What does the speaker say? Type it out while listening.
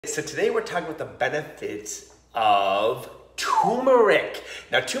So today we're talking about the benefits of turmeric.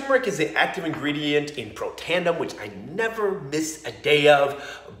 Now turmeric is the active ingredient in Protandim, which I never miss a day of.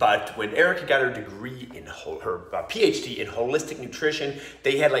 But when Erica got her degree in her PhD in holistic nutrition,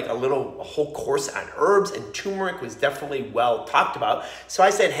 they had like a whole course on herbs, and turmeric was definitely well talked about. So I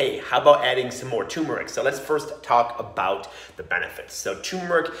said, hey, how about adding some more turmeric? So let's first talk about the benefits. So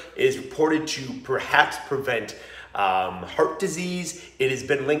turmeric is reported to perhaps prevent heart disease. It has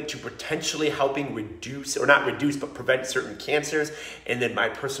been linked to potentially helping reduce, or not reduce, but prevent certain cancers. And then my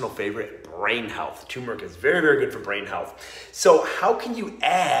personal favorite, brain health. Turmeric is very, very good for brain health. So how can you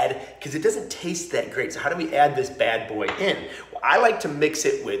add, because it doesn't taste that great, so how do we add this bad boy in? Well, I like to mix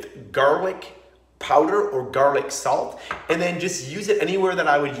it with garlic powder or garlic salt, and then just use it anywhere that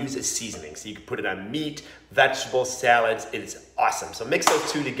I would use as seasoning. So you can put it on meat, vegetables, salads. It is awesome. So mix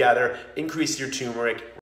those two together, increase your turmeric.